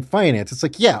campaign finance. It's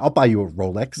like, yeah, I'll buy you a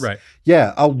Rolex. Right.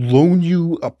 Yeah, I'll loan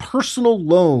you a personal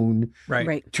loan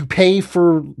Right. to pay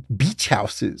for beach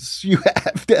houses you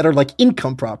have that are like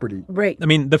income property. Right. I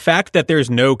mean, the fact that there's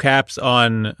no caps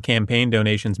on campaign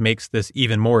donations makes this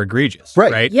even more egregious,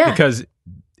 Right. right? Yeah. Because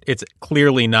it's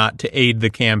clearly not to aid the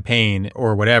campaign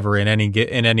or whatever in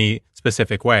any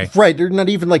specific way. Right. They're not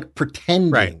even like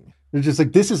pretending. Right. They're just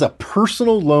like, this is a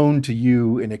personal loan to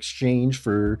you in exchange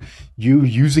for you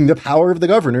using the power of the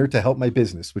governor to help my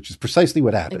business, which is precisely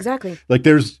what happened. Exactly. Like,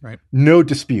 there's Right. no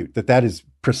dispute that that is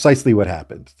precisely what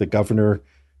happened. The governor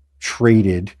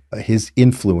traded his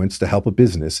influence to help a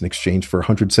business in exchange for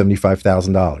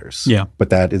 $175,000. Yeah. But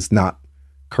that is not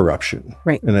corruption.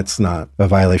 Right. And that's not a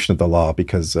violation of the law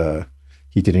because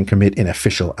he didn't commit an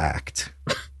official act.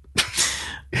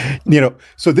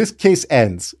 So this case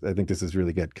ends. I think this is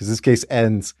really good because this case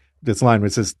ends this line where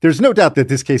it says, there's no doubt that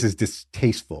this case is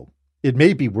distasteful. It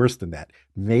may be worse than that.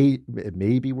 It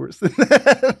may be worse than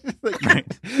that.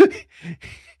 Like,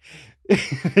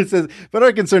 it says, but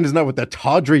our concern is not with the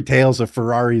tawdry tales of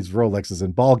Ferraris, Rolexes,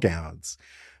 and ball gowns.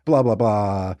 Blah, blah,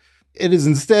 blah. It is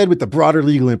instead with the broader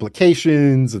legal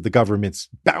implications of the government's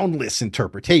boundless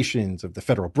interpretations of the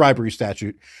federal bribery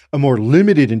statute. A more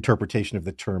limited interpretation of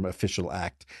the term official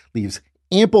act leaves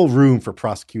ample room for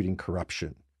prosecuting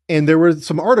corruption. And there were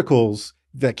some articles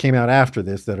that came out after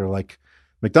this that are like,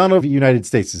 McDonald v. United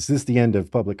States, is this the end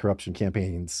of public corruption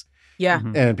campaigns? Yeah.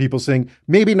 Mhm. And people saying,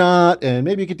 maybe not, and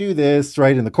maybe you could do this,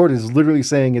 right? And the court is literally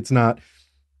saying it's not.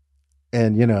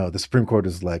 And, the Supreme Court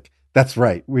is like, that's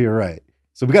right, we are right.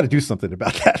 So we got to do something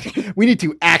about that. We need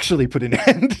to actually put an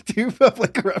end to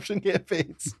public corruption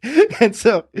campaigns. And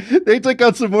so they took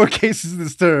out some more cases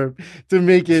this term to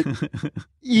make it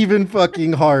even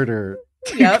fucking harder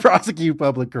to Yep. prosecute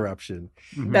public corruption.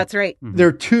 That's right. There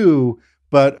are two,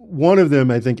 but one of them,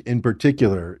 I think in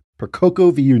particular,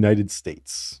 Percoco v. United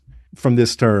States from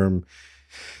this term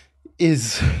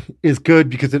is good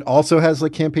because it also has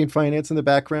like campaign finance in the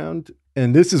background.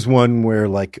 And this is one where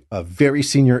like a very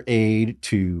senior aide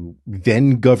to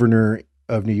then governor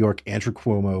of New York, Andrew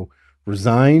Cuomo,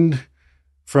 resigned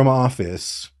from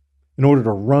office in order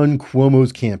to run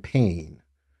Cuomo's campaign,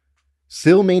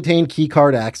 still maintained key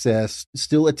card access,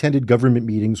 still attended government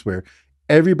meetings where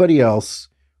everybody else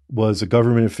was a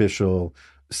government official,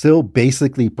 still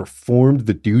basically performed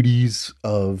the duties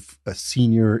of a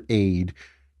senior aide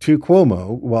to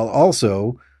Cuomo while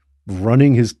also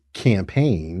running his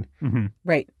campaign, Mm-hmm.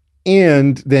 Right.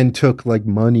 and then took like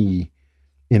money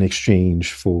in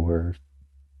exchange for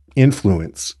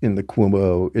influence in the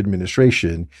Cuomo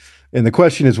administration. And the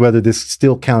question is whether this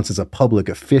still counts as a public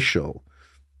official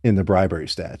in the bribery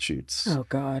statutes. Oh,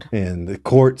 God. And the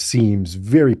court seems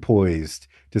very poised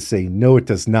to say, no, it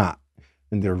does not.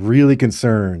 And they're really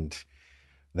concerned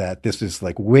that this is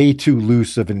like way too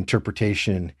loose of an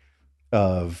interpretation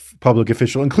of public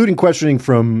official, including questioning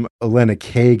from Elena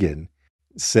Kagan,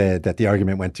 said that the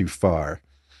argument went too far.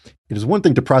 It is one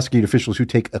thing to prosecute officials who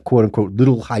take a quote unquote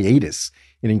little hiatus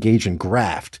and engage in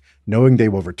graft, knowing they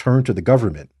will return to the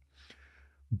government.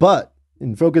 But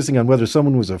in focusing on whether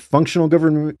someone was a functional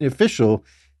government official,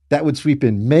 that would sweep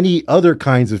in many other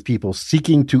kinds of people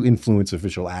seeking to influence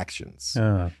official actions.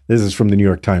 This is from the New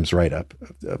York Times write-up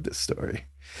of this story.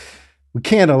 We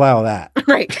can't allow that.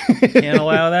 Right. Can't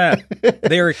allow that.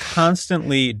 They are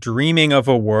constantly dreaming of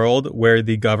a world where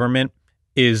the government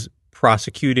is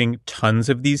prosecuting tons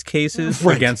of these cases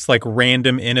Right. against like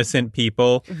random innocent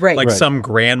people. Right. Like Right. some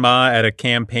grandma at a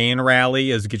campaign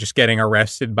rally is just getting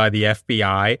arrested by the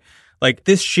FBI. Like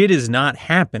this shit is not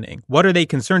happening. What are they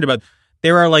concerned about?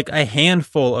 There are like a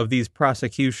handful of these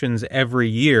prosecutions every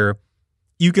year.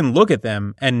 You can look at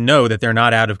them and know that they're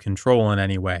not out of control in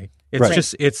any way.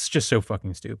 It's just so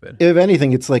fucking stupid. If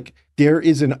anything, it's like there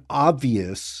is an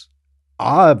obvious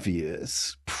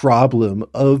problem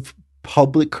of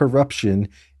public corruption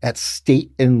at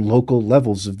state and local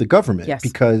levels of the government. Yes.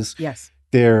 Because Yes.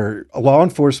 their law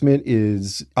enforcement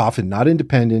is often not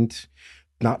independent,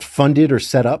 not funded or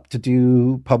set up to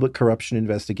do public corruption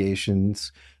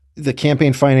investigations. The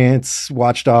campaign finance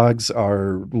watchdogs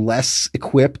are less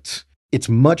equipped. It's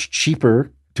much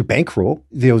cheaper to bankroll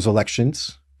those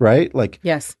elections, right? Like,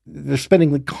 Yes. they're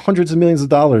spending like hundreds of millions of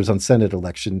dollars on Senate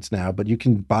elections now, but you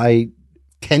can buy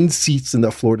 10 seats in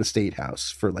the Florida State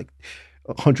House for like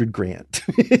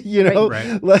 $100,000, you know,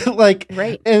 Right. like,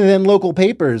 Right. and then local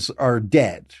papers are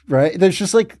dead, right? There's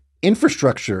just like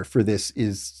infrastructure for this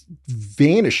is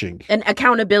vanishing. An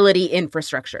accountability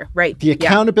infrastructure, right? The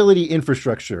accountability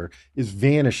infrastructure is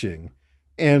vanishing.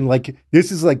 And like,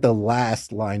 this is like the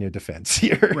last line of defense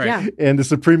here. Right. Yeah. And the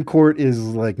Supreme Court is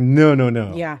like,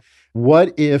 no. Yeah.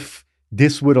 What if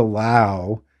this would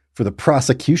allow for the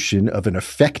prosecution of an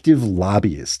effective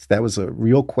lobbyist? That was a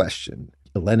real question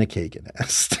Elena Kagan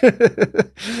asked. What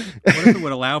if it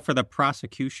would allow for the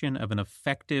prosecution of an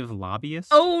effective lobbyist?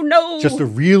 Oh no. Just a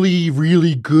really,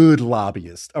 really good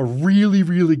lobbyist. A really,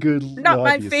 really good Not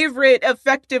lobbyist. my favorite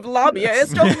effective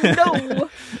lobbyist. Oh no.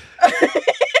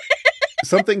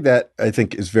 Something that I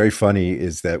think is very funny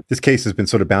is that this case has been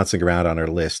sort of bouncing around on our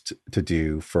list to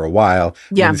do for a while.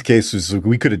 Yeah. And this case was,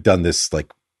 we could have done this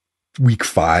like week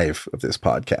 5 of this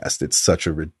podcast. It's such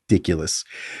a ridiculous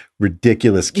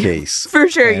case. For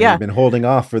sure, And yeah. we've been holding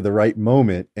off for the right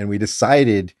moment. And we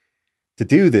decided to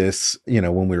do this, you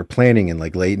know, when we were planning in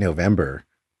like late November,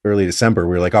 early December.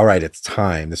 We were like, all right, it's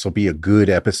time. This will be a good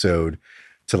episode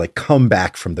to like come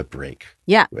back from the break.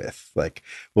 Yeah. With like,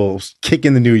 we'll kick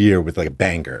in the new year with like a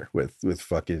banger with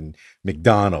fucking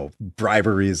McDonald.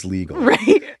 Bribery is legal.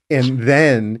 Right. And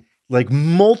then like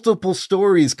multiple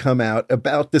stories come out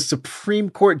about the Supreme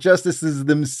Court justices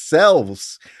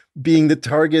themselves being the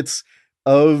targets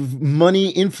of money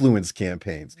influence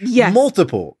campaigns. Yes.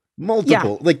 Multiple,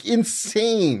 like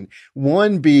insane.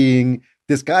 One being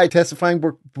this guy testifying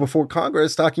before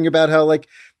Congress talking about how like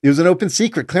it was an open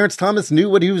secret. Clarence Thomas knew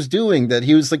what he was doing, that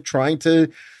he was like trying to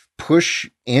push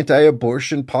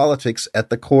anti-abortion politics at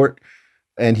the court.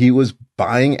 And he was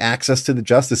buying access to the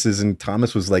justices, and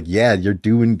Thomas was like, "Yeah, you're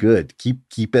doing good.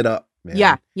 Keep it up,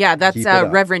 man." Yeah. That's Keep it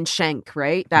up. Reverend Schenck,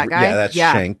 right? That guy. Yeah, that's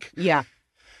Schenck. Yeah.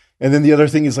 And then the other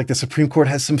thing is like the Supreme Court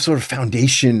has some sort of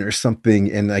foundation or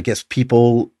something, and I guess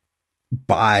people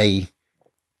buy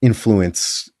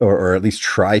influence, or at least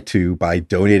try to, by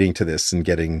donating to this and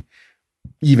getting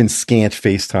even scant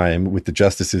FaceTime with the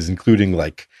justices, including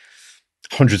like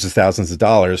hundreds of thousands of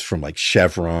dollars from like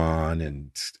Chevron and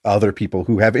other people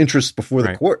who have interests before the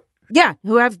Right. court. Yeah.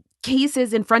 Who have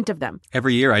cases in front of them.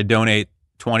 Every year I donate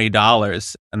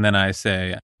 $20 and then I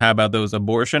say, how about those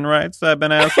abortion rights I've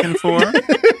been asking for?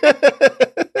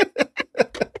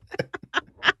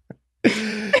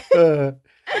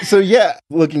 So yeah,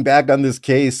 looking back on this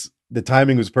case, the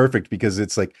timing was perfect because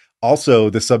it's like also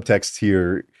the subtext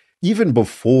here, even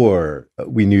before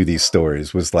we knew these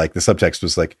stories, was like the subtext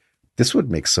was like, this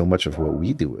would make so much of what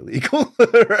we do illegal,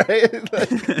 right? Like,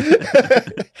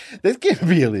 this can't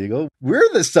be illegal. We're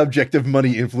the subject of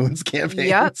money influence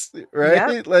campaigns,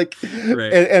 right? Yep. Like,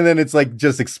 Right. and then it's like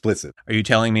just explicit. Are you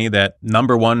telling me that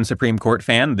number one Supreme Court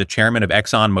fan, the chairman of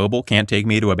ExxonMobil, can't take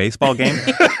me to a baseball game?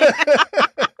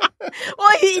 Well,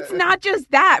 it's not just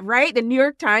that, right? The New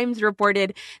York Times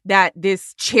reported that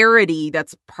this charity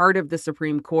that's part of the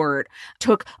Supreme Court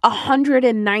took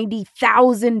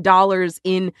 $190,000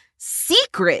 in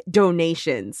secret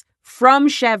donations from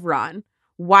Chevron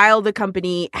while the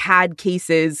company had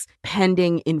cases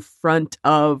pending in front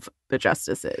of the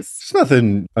justices. There's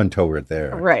nothing untoward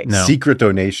there. Right. No. Secret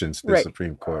donations to the Right.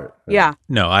 Supreme Court. Yeah.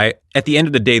 No, at the end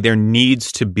of the day, there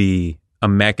needs to be a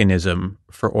mechanism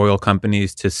for oil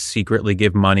companies to secretly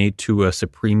give money to a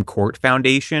Supreme Court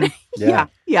foundation. Yeah.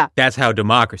 Yeah. That's how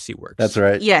democracy works. That's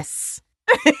right. Yes.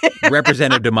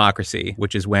 Representative democracy,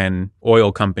 which is when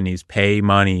oil companies pay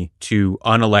money to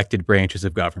unelected branches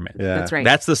of government. Yeah. That's right.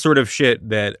 That's the sort of shit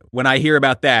that when I hear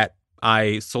about that,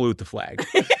 I salute the flag.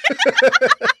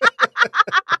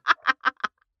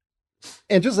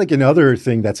 And just like another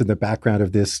thing that's in the background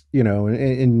of this, you know,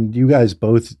 and you guys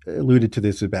both alluded to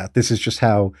this about, this is just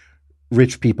how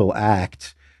rich people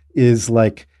act, is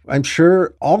like, I'm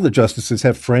sure all the justices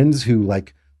have friends who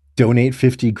like donate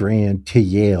 50 grand to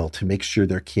Yale to make sure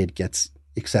their kid gets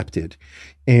accepted.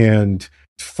 And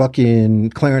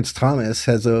fucking Clarence Thomas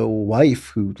has a wife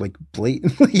who like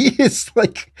blatantly is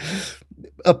like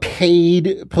a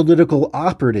paid political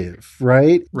operative,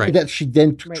 right? Right. That she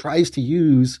then Right. tries to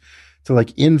use to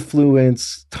like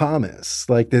influence Thomas.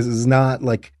 Like, this is not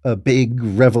like a big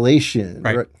revelation.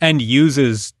 Right. And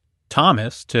uses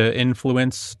Thomas to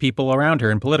influence people around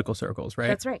her in political circles, right?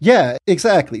 That's right. Yeah,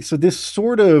 exactly. So this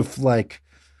sort of like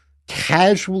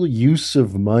casual use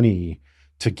of money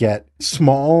to get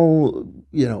small,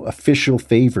 official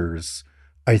favors,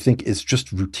 I think is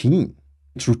just routine.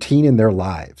 It's routine in their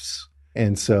lives.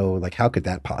 And so, like, how could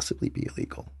that possibly be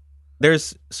illegal?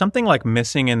 There's something like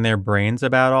missing in their brains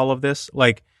about all of this.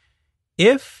 Like,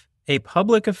 if a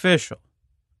public official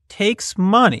takes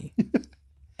money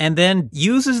and then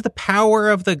uses the power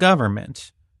of the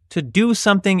government to do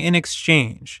something in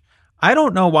exchange, I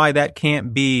don't know why that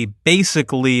can't be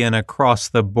basically an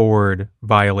across-the-board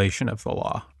violation of the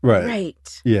law.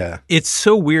 Right. Yeah. It's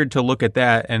so weird to look at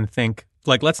that and think,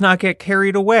 like, let's not get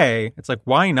carried away. It's like,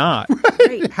 why not?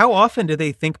 Right. How often do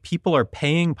they think people are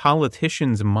paying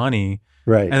politicians money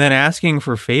Right. and then asking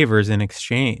for favors in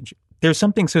exchange? There's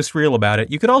something so surreal about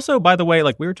it. You could also, by the way,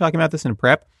 like we were talking about this in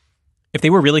prep, if they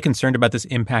were really concerned about this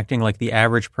impacting like the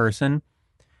average person,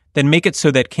 then make it so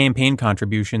that campaign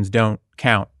contributions don't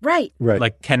count. Right. Right.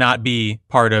 Like cannot be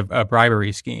part of a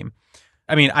bribery scheme.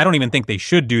 I mean, I don't even think they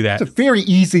should do that. It's a very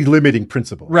easy limiting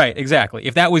principle. Right, exactly.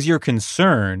 If that was your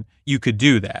concern, you could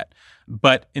do that.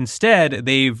 But instead,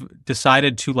 they've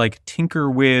decided to like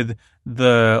tinker with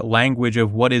the language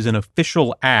of what is an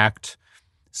official act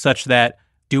such that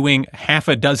doing half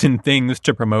a dozen things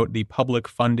to promote the public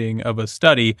funding of a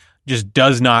study just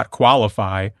does not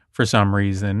qualify for some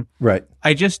reason. Right.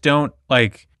 I just don't I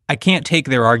can't take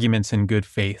their arguments in good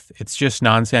faith. It's just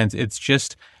nonsense. It's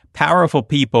just powerful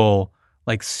people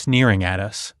like sneering at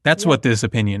us. That's what this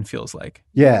opinion feels like.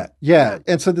 Yeah. Yeah.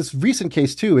 And so this recent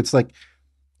case too, it's like,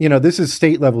 this is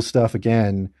state level stuff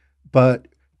again, but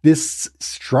this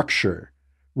structure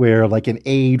where like an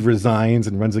aide resigns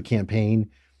and runs a campaign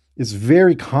is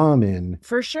very common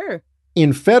For sure.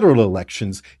 in federal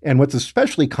elections. And what's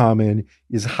especially common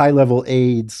is high-level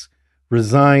aides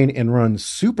resign and run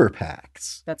super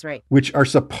PACs, That's right. which are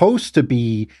supposed to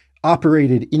be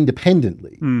operated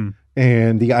independently.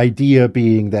 And the idea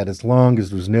being that as long as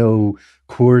there's no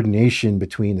coordination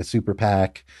between the super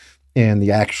PAC and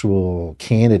the actual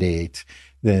candidate,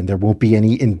 then there won't be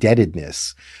any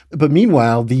indebtedness. But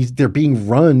meanwhile, they're being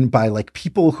run by like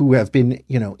people who have been,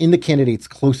 in the candidate's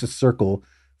closest circle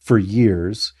for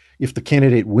years. If the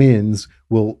candidate wins,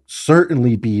 will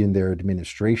certainly be in their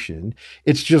administration.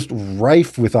 It's just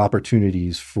rife with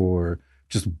opportunities for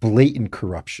just blatant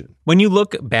corruption. When you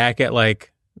look back at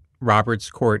like Roberts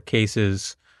Court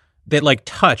cases that like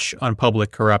touch on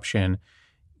public corruption,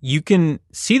 you can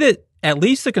see that at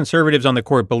least the conservatives on the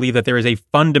court believe that there is a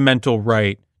fundamental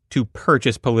right to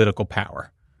purchase political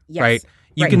power, Yes. right?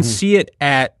 You can see it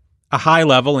at a high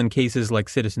level in cases like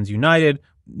Citizens United.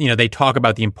 They talk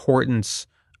about the importance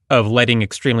of letting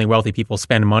extremely wealthy people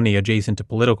spend money adjacent to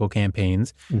political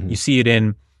campaigns. You see it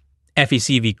in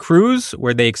FEC v. Cruz,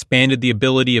 where they expanded the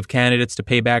ability of candidates to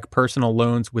pay back personal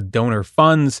loans with donor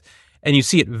funds. And you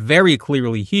see it very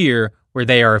clearly here, where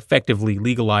they are effectively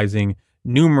legalizing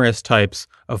numerous types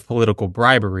of political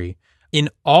bribery. In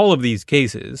all of these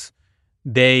cases,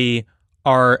 they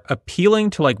are appealing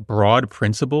to like broad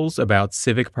principles about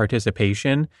civic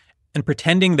participation and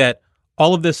pretending that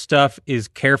all of this stuff is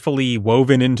carefully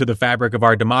woven into the fabric of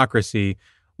our democracy,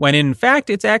 when in fact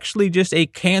it's actually just a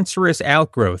cancerous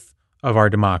outgrowth of our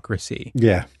democracy.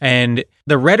 Yeah. And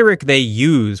the rhetoric they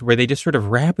use, where they just sort of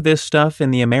wrap this stuff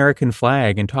in the American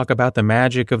flag and talk about the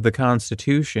magic of the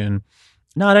Constitution,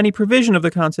 not any provision of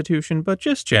the Constitution, but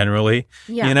just generally,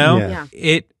 Yeah. Yeah.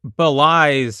 it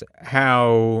belies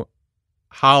how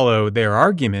hollow their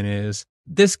argument is.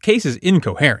 This case is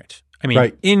incoherent. I mean,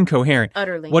 Right. incoherent.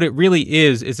 Utterly. What it really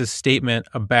is a statement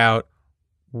about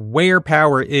where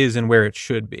power is and where it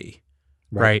should be,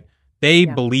 right? They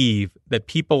believe that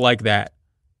people like that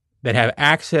have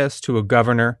access to a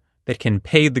governor, that can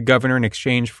pay the governor in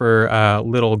exchange for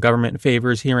little government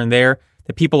favors here and there,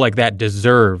 that people like that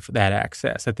deserve that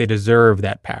access, that they deserve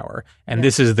that power. And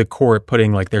this is the court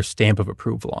putting like their stamp of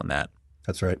approval on that.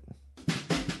 That's right.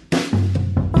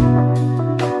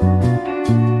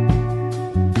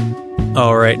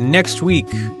 All right, next week,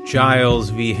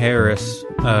 Giles v. Harris,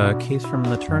 a case from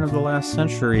the turn of the last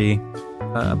century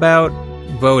about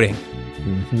voting.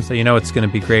 So you know it's going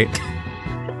to be great.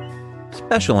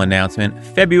 Special announcement,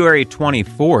 February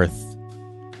 24th,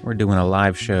 we're doing a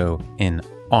live show in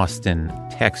Austin,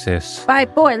 Texas.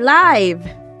 5-4 Live.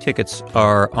 Tickets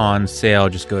are on sale.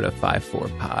 Just go to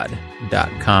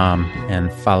 54pod.com and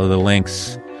follow the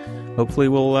links. Hopefully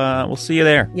we'll see you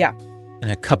there. Yeah. In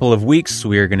a couple of weeks,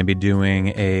 we are going to be doing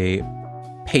a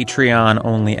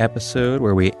Patreon-only episode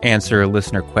where we answer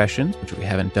listener questions, which we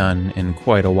haven't done in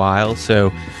quite a while. So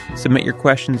submit your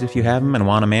questions if you have them and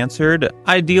want them answered.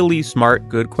 Ideally, smart,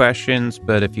 good questions,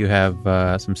 but if you have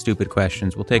some stupid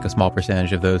questions, we'll take a small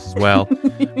percentage of those as well.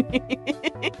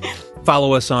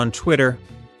 Follow us on Twitter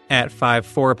at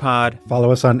 54pod.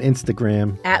 Follow us on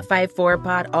Instagram. At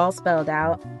 54pod, all spelled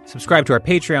out. Subscribe to our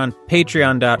Patreon,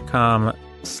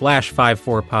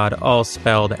 patreon.com/54pod, all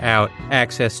spelled out.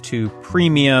 Access to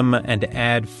premium and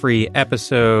ad-free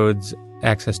episodes.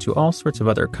 Access to all sorts of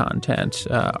other content.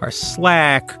 Our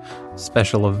Slack,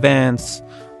 special events,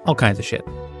 all kinds of shit.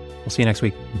 We'll see you next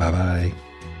week. Bye-bye.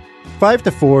 5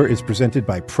 to 4 is presented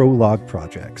by Prologue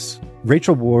Projects.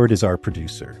 Rachel Ward is our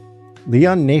producer.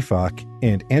 Leon Nafok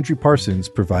and Andrew Parsons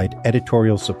provide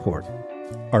editorial support.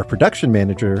 Our production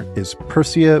manager is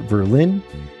Persia Verlin,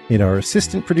 and our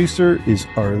assistant producer is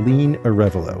Arlene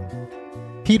Arevalo.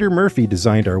 Peter Murphy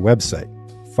designed our website,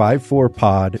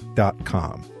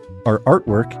 54pod.com. Our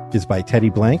artwork is by Teddy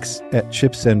Blanks at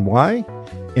Chips NY,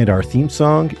 and our theme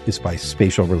song is by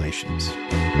Spatial Relations.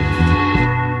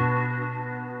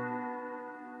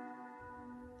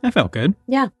 That felt good.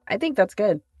 Yeah, I think that's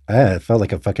good. It felt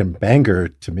like a fucking banger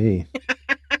to me.